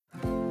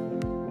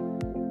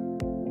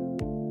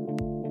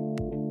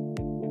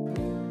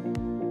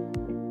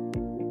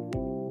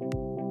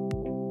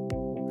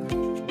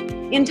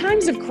In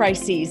times of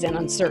crises and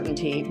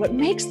uncertainty, what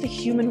makes the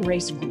human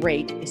race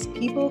great is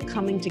people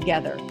coming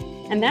together.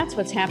 And that's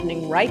what's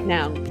happening right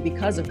now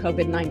because of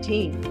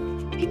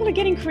COVID-19. People are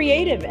getting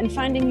creative and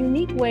finding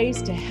unique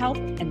ways to help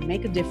and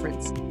make a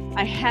difference.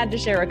 I had to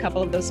share a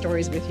couple of those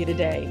stories with you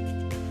today.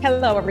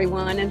 Hello,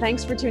 everyone, and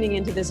thanks for tuning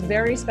into this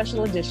very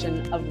special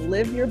edition of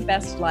Live Your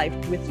Best Life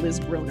with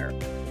Liz Brunner.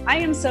 I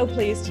am so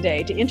pleased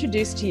today to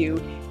introduce to you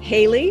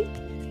Hailey,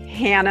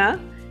 Hannah,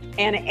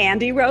 and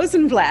Andy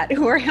Rosenblatt,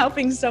 who are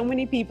helping so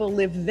many people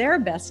live their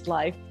best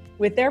life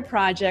with their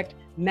project,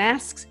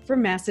 Masks for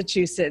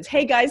Massachusetts.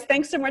 Hey guys,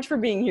 thanks so much for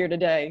being here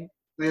today.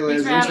 Hey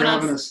Liz, thanks for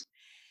having us.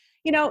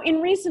 You know, in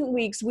recent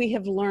weeks, we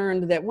have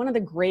learned that one of the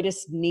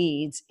greatest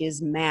needs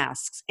is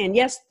masks. And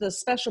yes, the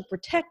special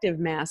protective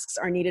masks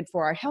are needed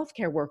for our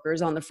healthcare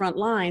workers on the front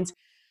lines,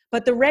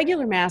 but the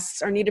regular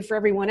masks are needed for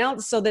everyone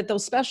else so that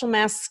those special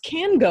masks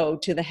can go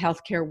to the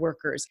healthcare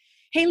workers.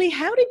 Hailey,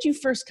 how did you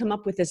first come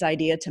up with this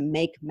idea to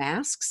make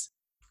masks?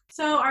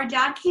 So our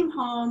dad came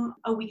home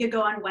a week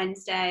ago on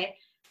Wednesday.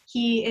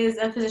 He is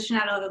a physician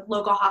at a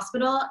local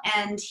hospital,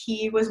 and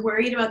he was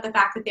worried about the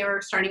fact that they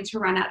were starting to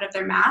run out of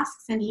their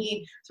masks, and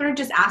he sort of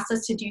just asked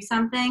us to do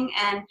something.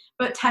 And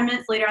about 10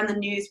 minutes later on the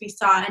news, we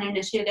saw an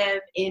initiative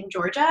in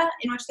Georgia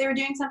in which they were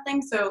doing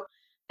something. So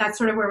that's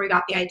sort of where we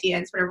got the idea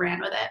and sort of ran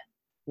with it.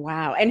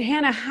 Wow. And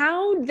Hannah,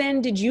 how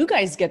then did you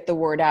guys get the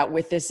word out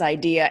with this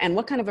idea, and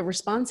what kind of a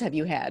response have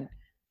you had?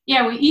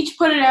 Yeah, we each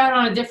put it out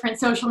on a different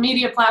social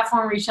media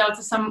platform, reached out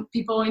to some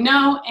people we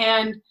know,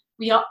 and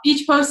we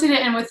each posted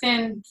it, and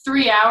within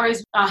 3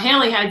 hours,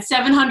 Hailey had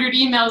 700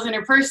 emails in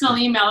her personal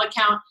email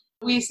account.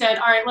 We said,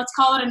 all right, let's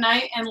call it a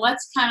night, and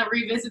let's kind of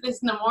revisit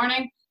this in the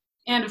morning.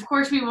 And of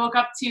course, we woke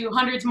up to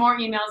hundreds more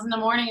emails in the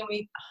morning, and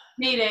we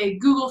made a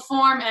Google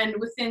form, and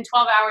within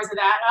 12 hours of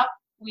that up,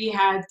 we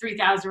had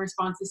 3,000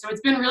 responses. So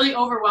it's been really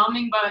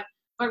overwhelming, but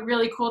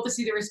really cool to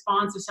see the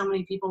response of so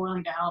many people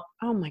willing to help.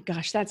 Oh my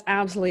gosh, that's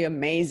absolutely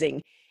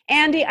amazing.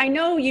 Andy, I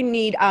know you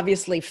need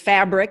obviously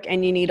fabric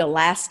and you need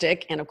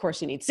elastic, and of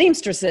course you need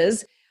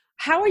seamstresses.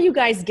 How are you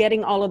guys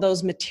getting all of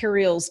those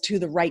materials to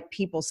the right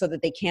people so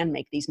that they can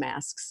make these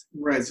masks?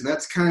 Right, so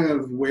that's kind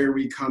of where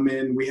we come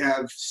in. We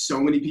have so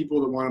many people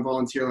that want to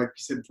volunteer. Like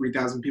you said,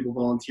 3,000 people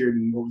volunteered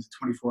in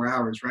 24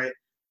 hours, right?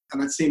 On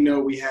that same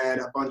note, we had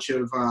a bunch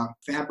of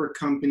fabric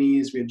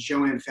companies. We had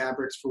Joanne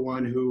Fabrics, for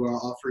one, who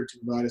offered to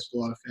provide us with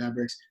a lot of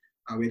fabrics.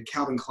 We had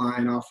Calvin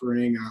Klein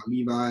offering,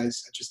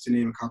 Levi's, just to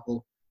name a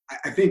couple.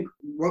 I think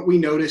what we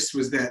noticed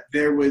was that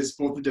there was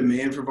both a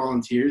demand for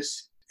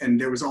volunteers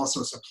and there was also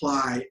a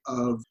supply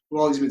of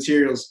all these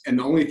materials. And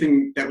the only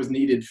thing that was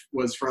needed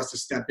was for us to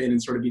step in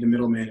and sort of be the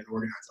middleman and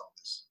organize all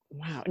this.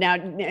 Wow. Now,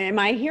 am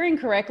I hearing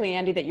correctly,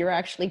 Andy, that you're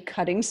actually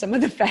cutting some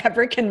of the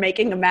fabric and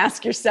making a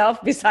mask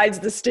yourself besides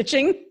the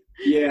stitching?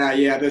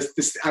 Yeah.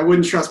 This I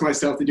wouldn't trust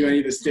myself to do any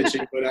of the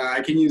stitching, but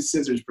I can use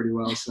scissors pretty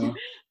well. So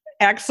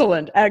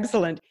Excellent.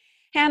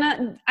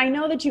 Hannah, I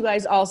know that you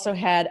guys also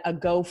had a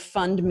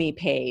GoFundMe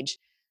page.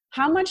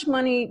 How much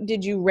money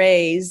did you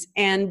raise?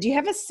 And do you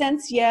have a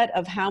sense yet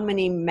of how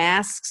many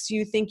masks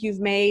you think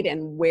you've made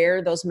and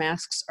where those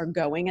masks are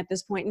going at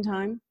this point in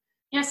time?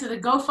 Yeah, so the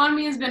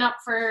GoFundMe has been up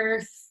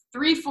for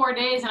 3-4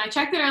 days, and I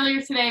checked it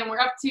earlier today, and we're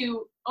up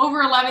to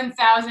over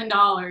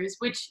 $11,000,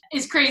 which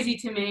is crazy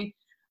to me.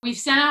 We've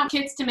sent out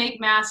kits to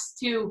make masks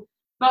to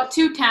about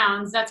 2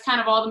 towns. That's kind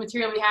of all the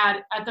material we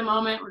had at the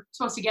moment. We're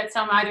supposed to get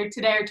some either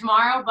today or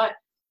tomorrow, but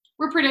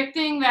we're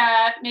predicting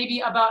that maybe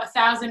about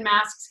 1,000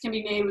 masks can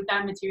be made with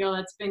that material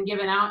that's been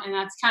given out, and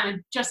that's kind of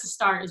just a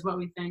start is what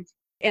we think.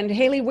 And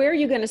Hailey, where are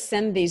you going to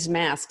send these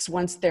masks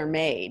once they're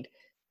made?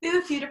 We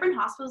have a few different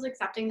hospitals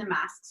accepting the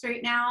masks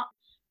right now.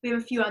 We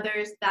have a few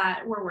others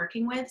that we're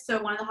working with. So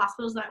one of the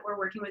hospitals that we're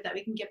working with that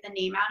we can give the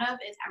name out of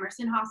is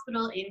Emerson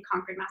Hospital in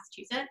Concord,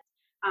 Massachusetts.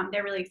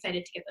 They're really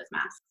excited to get those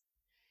masks.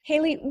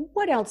 Hailey,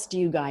 what else do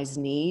you guys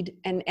need?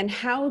 And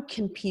how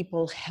can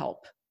people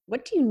help?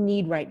 What do you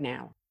need right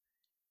now?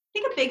 I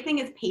think a big thing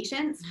is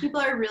patience.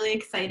 People are really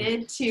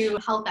excited to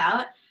help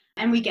out,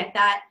 and we get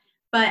that.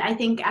 But I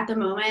think at the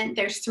moment,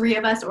 there's 3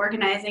 of us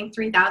organizing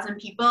 3,000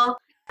 people.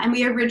 And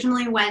we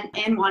originally went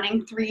in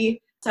wanting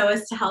 3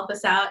 SOAs to help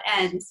us out.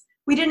 And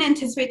we didn't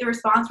anticipate the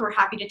response. We're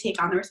happy to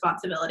take on the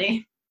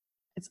responsibility.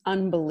 It's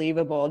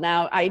unbelievable.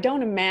 Now, I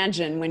don't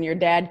imagine when your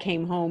dad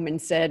came home and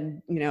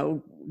said,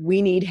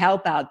 we need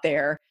help out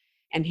there,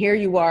 and here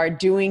you are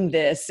doing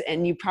this,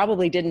 and you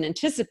probably didn't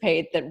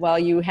anticipate that while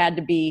you had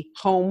to be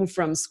home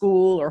from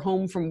school or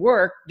home from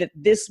work, that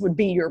this would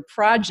be your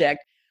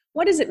project.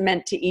 What has it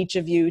meant to each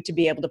of you to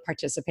be able to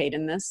participate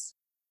in this?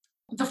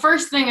 The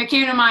first thing that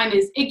came to mind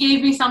is it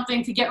gave me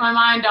something to get my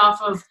mind off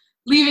of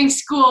leaving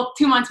school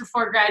 2 months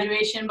before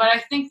graduation. But I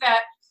think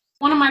that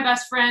one of my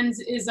best friends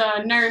is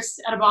a nurse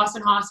at a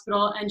Boston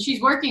hospital, and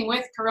she's working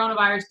with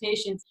coronavirus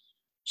patients.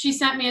 She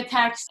sent me a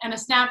text and a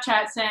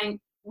Snapchat saying,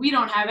 we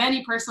don't have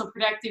any personal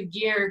protective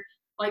gear,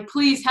 like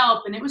please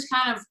help. And it was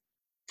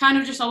kind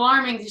of just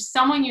alarming. There's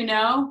someone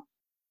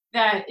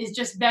that is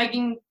just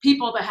begging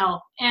people to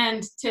help,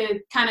 and to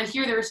kind of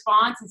hear the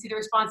response and see the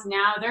response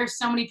now. There's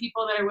so many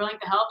people that are willing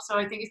to help. So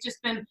I think it's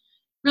just been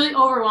really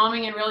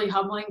overwhelming and really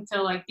humbling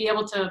to like be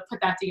able to put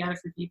that together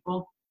for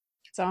people.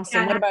 It's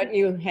awesome. What about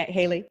you,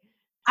 Hailey?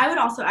 I would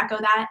also echo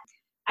that.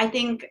 I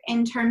think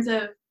in terms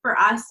of, for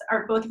us,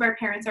 both of our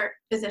parents are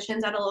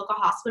physicians at a local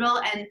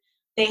hospital, and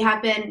they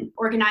have been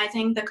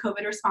organizing the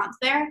COVID response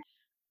there.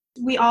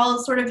 We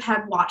all sort of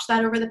have watched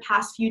that over the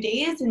past few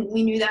days, and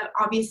we knew that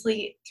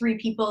obviously 3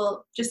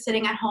 people just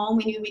sitting at home,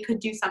 we knew we could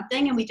do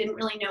something, and we didn't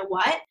really know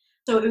what.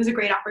 So it was a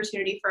great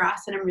opportunity for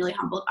us, and I'm really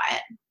humbled by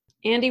it.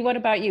 Andy, what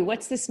about you?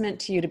 What's this meant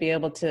to you to be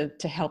able to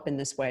help in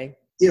this way?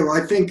 Yeah, well,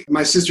 I think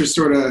my sister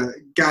sort of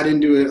got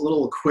into it a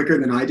little quicker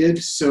than I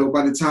did. So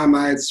by the time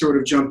I had sort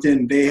of jumped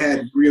in, they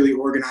had really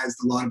organized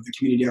a lot of the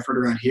community effort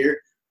around here.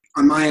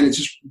 On my end, it's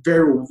just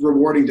very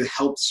rewarding to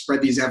help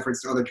spread these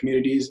efforts to other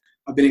communities.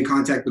 I've been in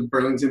contact with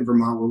Burlington,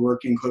 Vermont. We're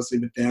working closely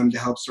with them to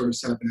help sort of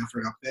set up an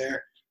effort up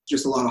there.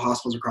 Just a lot of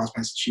hospitals across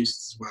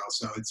Massachusetts as well.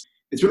 So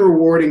it's been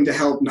rewarding to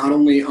help not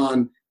only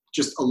on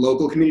just a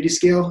local community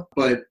scale,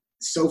 but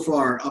so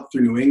far up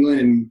through New England.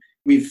 And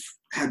we've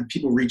had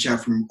people reach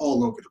out from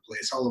all over the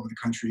place, all over the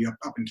country,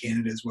 up in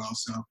Canada as well.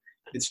 So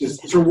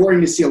it's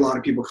rewarding to see a lot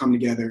of people come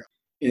together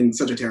in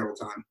such a terrible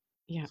time.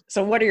 Yeah.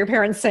 So what are your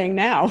parents saying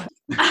now?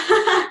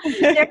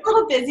 They're a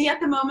little busy at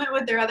the moment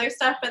with their other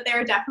stuff, but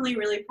they're definitely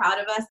really proud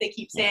of us. They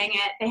keep saying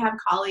it. They have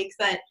colleagues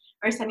that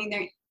are sending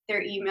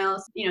their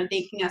emails,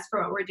 thanking us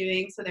for what we're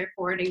doing. So they're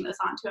forwarding those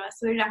on to us.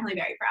 So they're definitely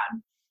very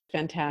proud.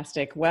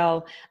 Fantastic.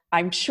 Well,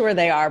 I'm sure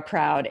they are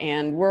proud,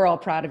 and we're all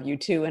proud of you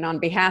too. And on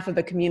behalf of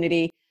the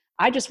community,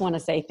 I just want to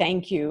say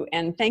thank you.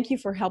 And thank you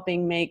for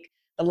helping make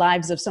the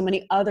lives of so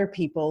many other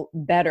people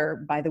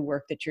better by the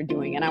work that you're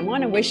doing. And I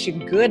want to wish you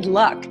good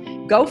luck.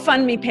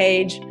 GoFundMe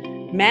page,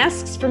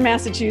 Masks for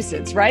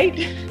Massachusetts, right?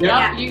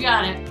 Yeah, you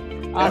got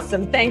it.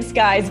 Awesome. Thanks,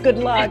 guys. Good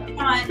luck.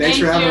 Thanks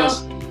for having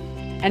us.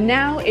 And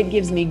now it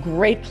gives me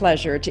great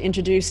pleasure to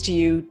introduce to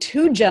you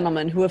 2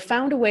 gentlemen who have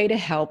found a way to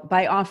help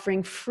by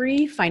offering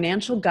free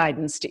financial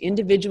guidance to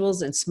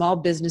individuals and small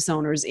business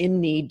owners in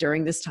need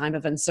during this time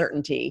of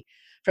uncertainty.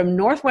 From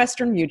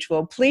Northwestern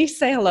Mutual, please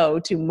say hello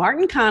to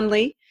Martin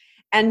Connolly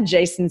and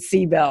Jason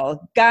Sebell.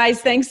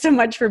 Guys, thanks so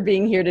much for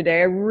being here today.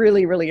 I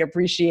really, really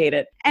appreciate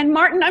it. And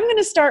Martin, I'm going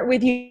to start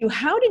with you.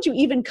 How did you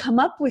even come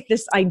up with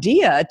this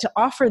idea to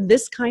offer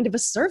this kind of a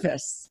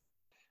service?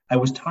 I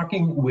was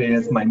talking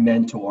with my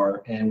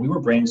mentor, and we were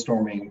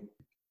brainstorming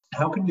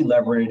how can we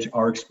leverage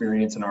our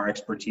experience and our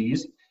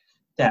expertise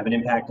to have an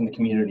impact in the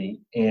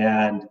community.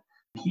 And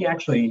he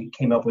actually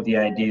came up with the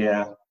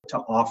idea to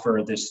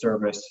offer this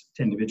service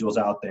to individuals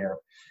out there.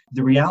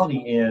 The reality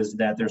is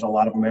that there's a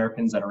lot of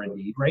Americans that are in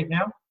need right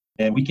now,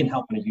 and we can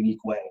help in a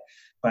unique way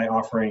by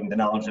offering the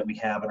knowledge that we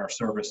have in our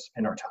service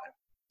and our time.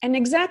 And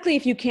exactly,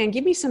 if you can,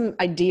 give me some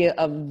idea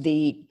of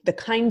the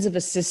kinds of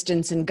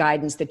assistance and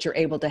guidance that you're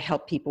able to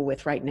help people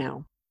with right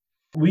now.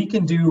 We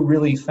can do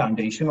really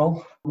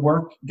foundational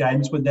work,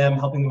 guidance with them,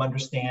 helping them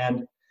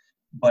understand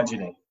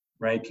budgeting,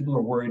 right? People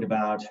are worried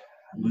about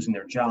losing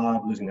their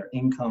job, losing their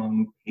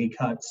income, pay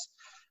cuts,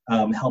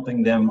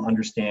 helping them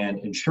understand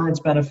insurance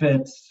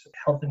benefits,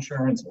 health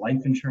insurance,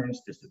 life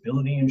insurance,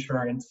 disability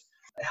insurance,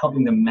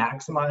 helping them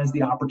maximize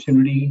the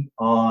opportunity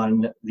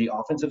on the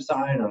offensive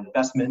side, on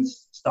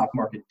investments. Stock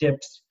market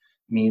dips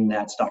mean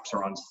that stocks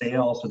are on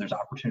sale, so there's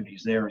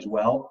opportunities there as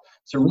well.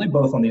 So really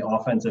both on the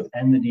offensive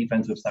and the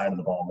defensive side of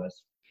the ball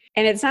is.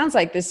 And it sounds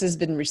like this has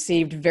been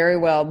received very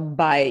well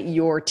by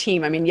your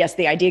team. I mean, yes,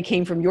 the idea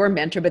came from your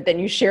mentor, but then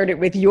you shared it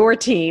with your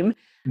team.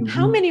 Mm-hmm.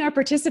 How many are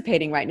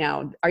participating right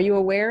now? Are you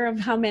aware of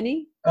how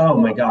many? Oh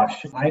my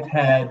gosh. I've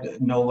had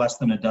no less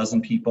than a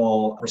dozen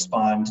people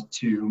respond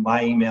to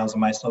my emails and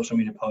my social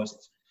media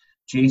posts.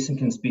 Jason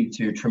can speak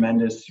to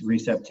tremendous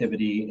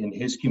receptivity in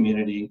his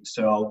community.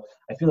 So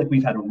I feel like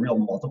we've had a real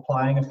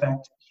multiplying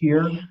effect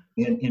here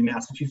in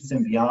Massachusetts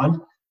and beyond.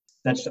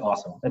 That's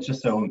awesome. That's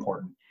just so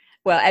important.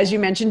 Well, as you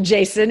mentioned,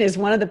 Jason is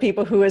one of the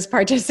people who is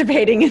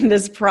participating in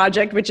this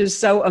project, which is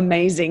so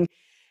amazing.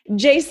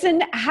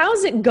 Jason,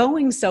 how's it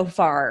going so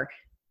far?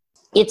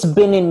 It's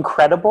been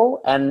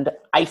incredible. And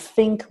I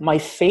think my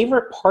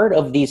favorite part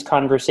of these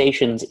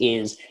conversations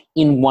is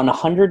in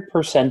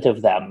 100%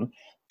 of them,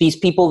 these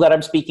people that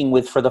I'm speaking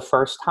with for the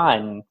first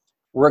time,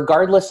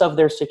 regardless of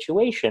their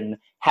situation,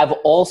 have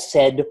all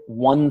said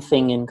one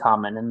thing in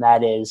common, and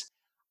that is,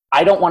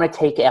 I don't want to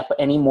take up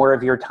any more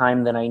of your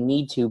time than I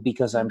need to,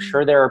 because I'm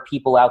sure there are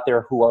people out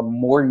there who are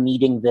more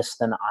needing this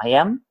than I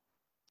am,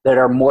 that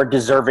are more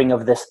deserving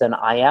of this than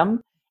I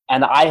am.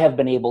 And I have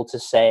been able to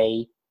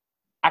say,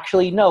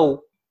 actually,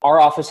 no, our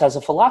office has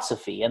a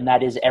philosophy, and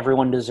that is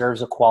everyone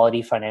deserves a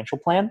quality financial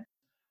plan.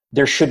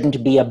 There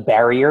shouldn't be a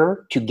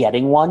barrier to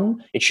getting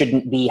one. It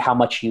shouldn't be how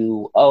much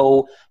you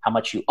owe, how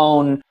much you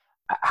own,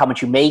 how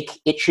much you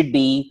make. It should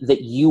be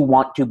that you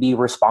want to be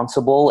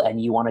responsible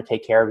and you want to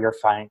take care of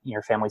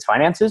your family's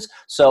finances.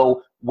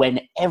 So when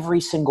every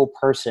single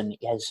person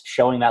is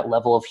showing that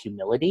level of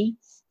humility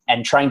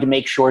and trying to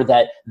make sure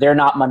that they're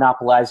not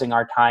monopolizing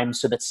our time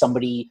so that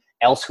somebody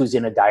else who's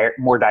in a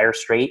more dire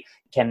strait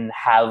can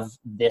have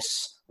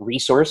this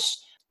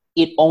resource,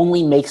 it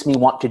only makes me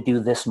want to do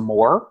this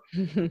more.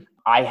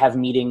 I have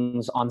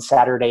meetings on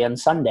Saturday and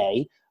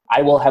Sunday.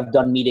 I will have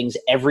done meetings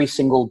every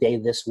single day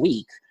this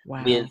week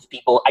with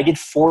people. I did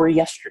 4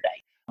 yesterday,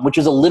 which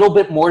is a little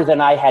bit more than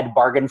I had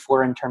bargained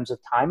for in terms of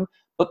time,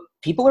 but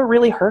people are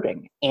really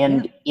hurting.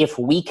 And if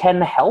we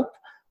can help,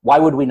 why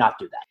would we not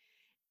do that?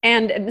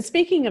 And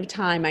speaking of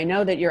time, I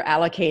know that you're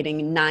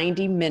allocating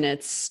 90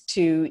 minutes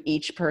to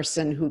each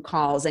person who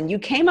calls, and you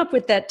came up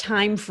with that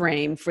time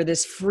frame for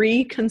this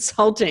free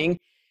consulting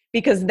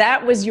because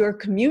that was your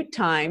commute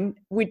time,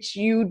 which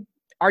you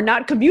are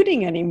not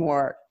commuting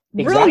anymore.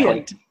 Exactly.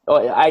 Brilliant.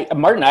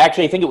 Martin, I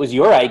actually think it was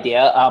your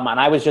idea, and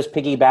I was just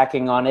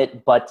piggybacking on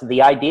it. But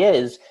the idea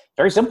is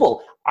very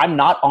simple. I'm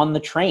not on the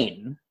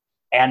train,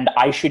 and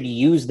I should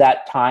use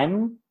that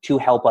time to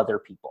help other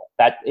people.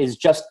 That is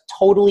just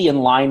totally in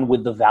line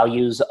with the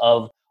values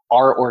of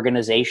our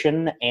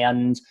organization,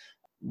 and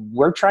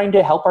we're trying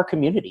to help our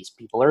communities.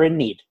 People are in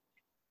need.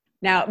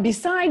 Now,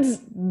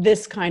 besides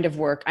this kind of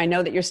work, I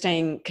know that you're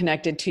staying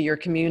connected to your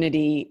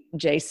community,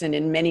 Jason,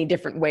 in many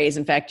different ways.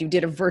 In fact, you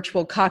did a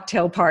virtual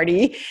cocktail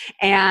party,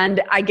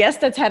 and I guess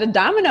that's had a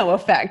domino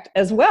effect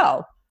as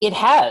well. It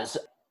has.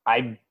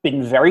 I've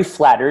been very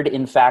flattered.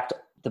 In fact,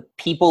 the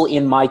people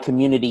in my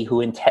community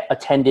who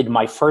attended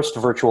my first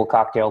virtual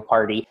cocktail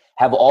party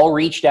have all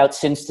reached out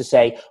since to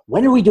say,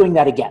 when are we doing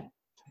that again?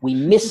 We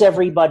miss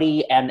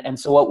everybody. And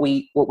so what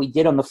we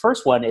did on the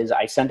first one is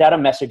I sent out a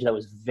message that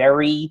was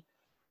very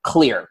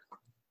clear.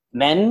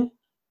 Men,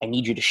 I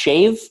need you to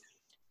shave.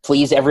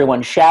 Please,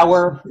 everyone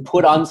shower,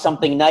 put on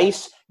something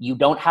nice. You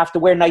don't have to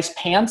wear nice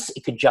pants.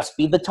 It could just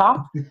be the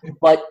top,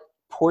 but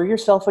pour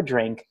yourself a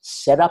drink,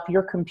 set up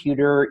your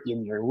computer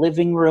in your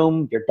living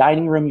room, your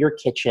dining room, your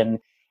kitchen,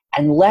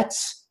 and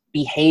let's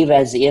behave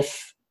as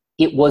if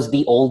it was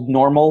the old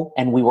normal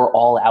and we were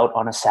all out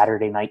on a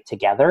Saturday night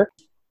together.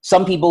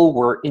 Some people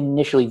were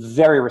initially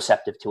very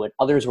receptive to it.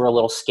 Others were a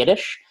little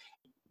skittish.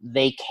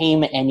 They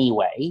came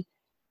anyway.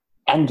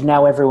 And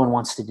now everyone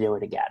wants to do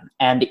it again.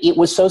 And it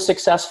was so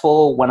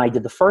successful when I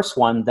did the first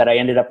one that I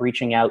ended up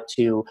reaching out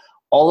to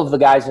all of the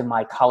guys in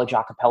my college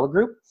a cappella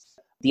group.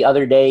 The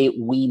other day,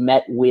 we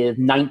met with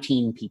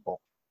 19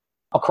 people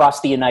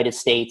across the United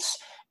States.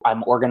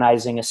 I'm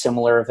organizing a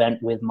similar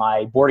event with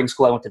my boarding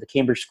school. I went to the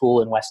Cambridge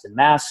School in Weston,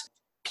 Mass.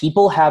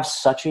 People have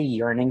such a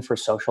yearning for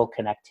social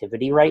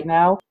connectivity right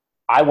now.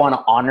 I want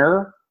to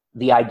honor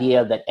the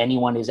idea that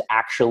anyone is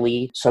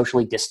actually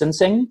socially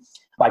distancing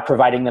by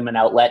providing them an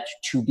outlet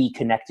to be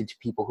connected to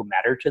people who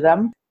matter to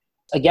them.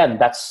 Again,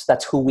 that's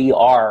who we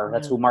are.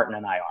 That's who Martin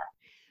and I are.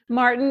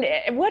 Martin,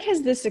 what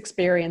has this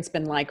experience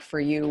been like for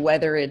you,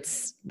 whether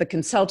it's the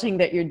consulting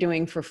that you're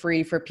doing for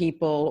free for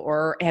people,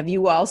 or have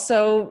you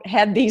also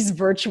had these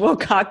virtual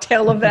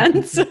cocktail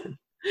events?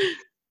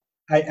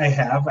 I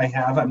have.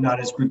 I'm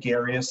not as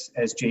gregarious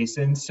as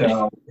Jason,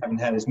 so I haven't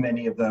had as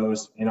many of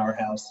those in our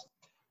house.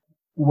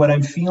 What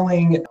I'm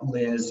feeling,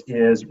 Liz,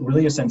 is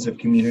really a sense of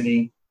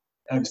community,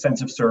 a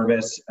sense of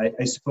service.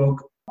 I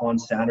spoke on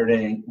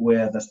Saturday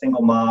with a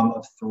single mom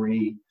of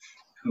 3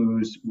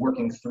 who's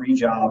working 3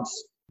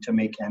 jobs to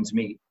make ends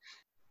meet.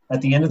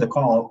 At the end of the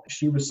call,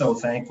 she was so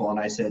thankful, and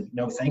I said,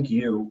 no, thank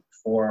you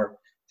for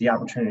the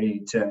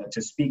opportunity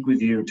to speak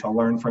with you, to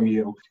learn from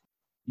you.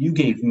 You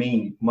gave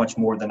me much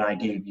more than I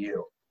gave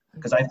you,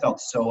 because I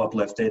felt so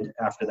uplifted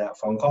after that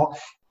phone call.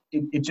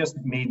 It just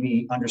made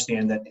me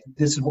understand that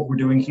this is what we're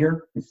doing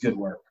here. It's good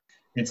work.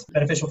 It's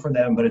beneficial for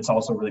them, but it's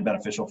also really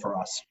beneficial for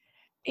us.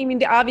 I mean,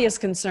 the obvious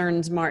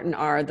concerns, Martin,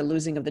 are the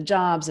losing of the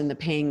jobs and the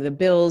paying the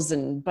bills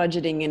and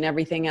budgeting and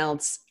everything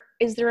else.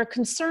 Is there a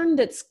concern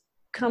that's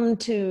come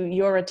to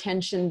your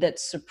attention that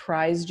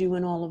surprised you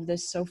in all of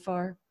this so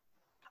far?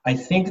 I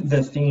think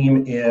the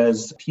theme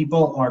is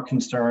people are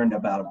concerned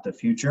about the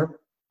future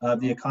of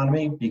the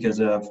economy because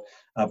of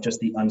just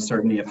the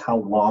uncertainty of how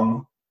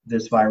long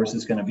this virus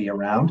is going to be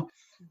around.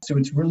 So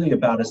it's really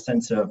about a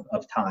sense of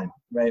time,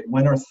 right?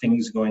 When are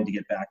things going to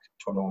get back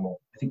to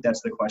normal? I think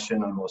that's the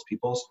question on most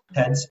people's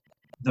heads.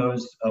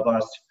 Those of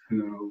us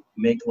who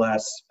make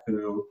less,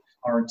 who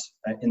aren't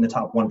in the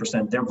top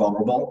 1%, they're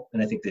vulnerable,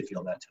 and I think they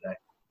feel that today.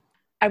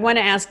 I want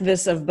to ask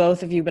this of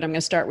both of you, but I'm going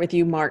to start with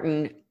you,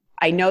 Martin.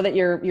 I know that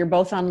you're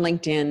both on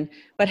LinkedIn,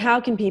 but how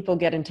can people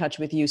get in touch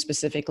with you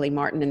specifically,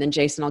 Martin? And then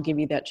Jason, I'll give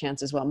you that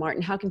chance as well.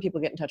 Martin, how can people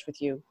get in touch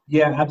with you?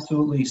 Yeah,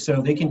 absolutely. So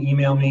they can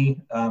email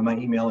me. My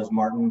email is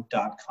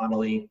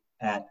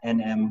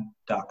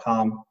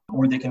martin.connolly@nm.com,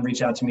 or they can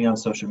reach out to me on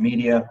social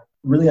media,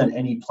 really on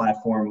any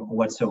platform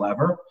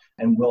whatsoever,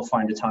 and we'll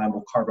find a time,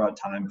 we'll carve out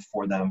time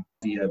for them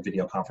via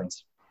video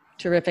conference.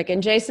 Terrific.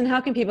 And Jason, how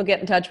can people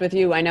get in touch with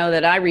you? I know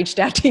that I reached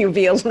out to you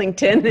via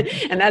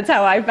LinkedIn, and that's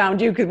how I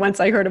found you, because once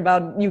I heard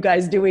about you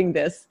guys doing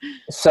this.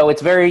 So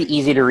it's very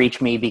easy to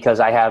reach me because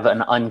I have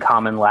an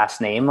uncommon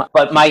last name,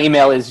 but my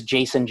email is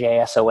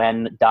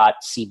jason.sebell,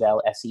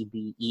 SEBELL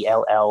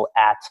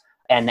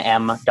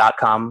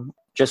 @nm.com.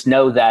 Just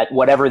know that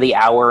whatever the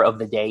hour of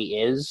the day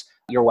is,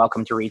 you're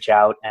welcome to reach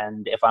out.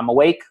 And if I'm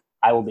awake,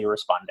 I will be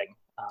responding.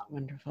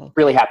 Wonderful.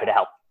 Really happy to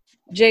help.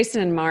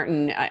 Jason and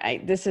Martin,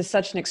 this is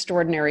such an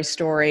extraordinary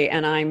story,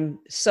 and I'm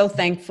so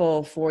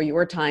thankful for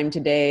your time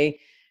today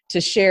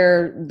to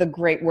share the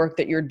great work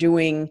that you're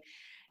doing.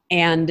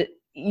 And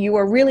you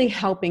are really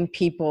helping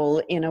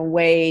people in a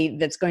way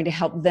that's going to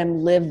help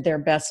them live their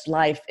best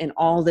life in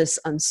all this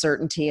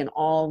uncertainty and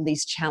all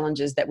these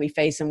challenges that we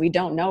face. And we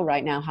don't know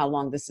right now how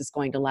long this is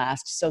going to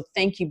last. So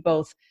thank you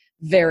both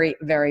very,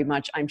 very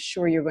much. I'm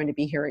sure you're going to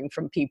be hearing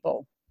from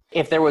people.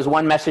 If there was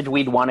one message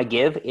we'd want to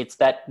give, it's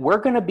that we're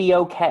going to be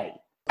okay.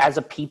 As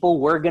a people,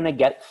 we're going to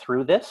get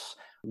through this.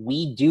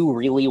 We do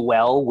really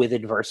well with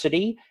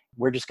adversity.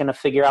 We're just going to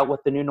figure out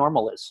what the new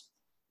normal is.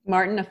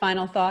 Martin, a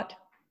final thought?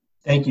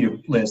 Thank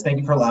you, Liz. Thank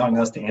you for allowing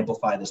us to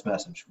amplify this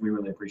message. We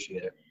really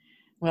appreciate it.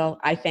 Well,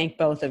 I thank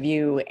both of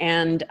you.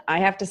 And I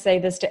have to say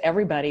this to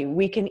everybody.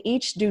 We can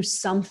each do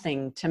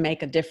something to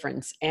make a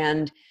difference.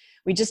 And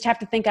we just have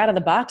to think out of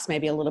the box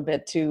maybe a little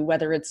bit, to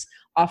whether it's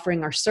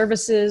offering our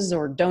services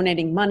or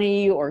donating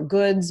money or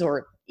goods,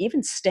 or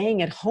even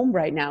staying at home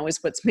right now is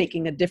what's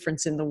making a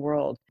difference in the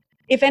world.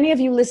 If any of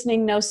you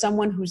listening know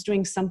someone who's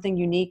doing something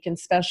unique and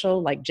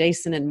special, like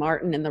Jason and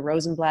Martin and the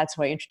Rosenblatts,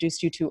 who I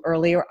introduced you to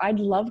earlier, I'd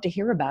love to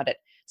hear about it.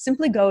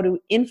 Simply go to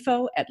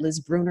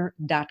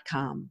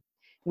info@lizbrunner.com.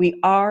 We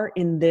are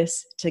in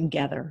this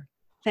together.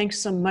 Thanks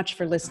so much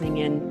for listening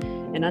in.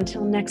 And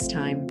until next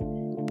time,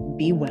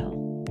 be well.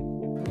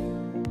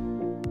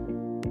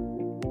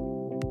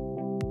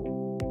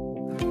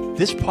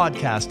 This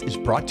podcast is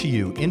brought to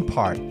you in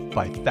part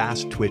by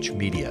Fast Twitch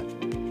Media,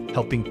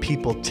 helping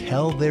people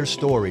tell their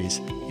stories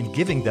and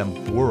giving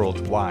them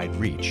worldwide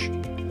reach.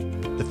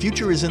 The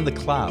future is in the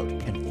cloud,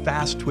 and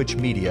Fast Twitch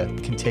Media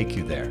can take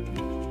you there.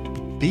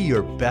 Be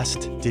your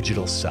best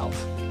digital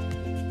self.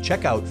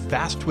 Check out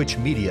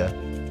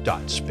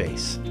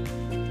fasttwitchmedia.space.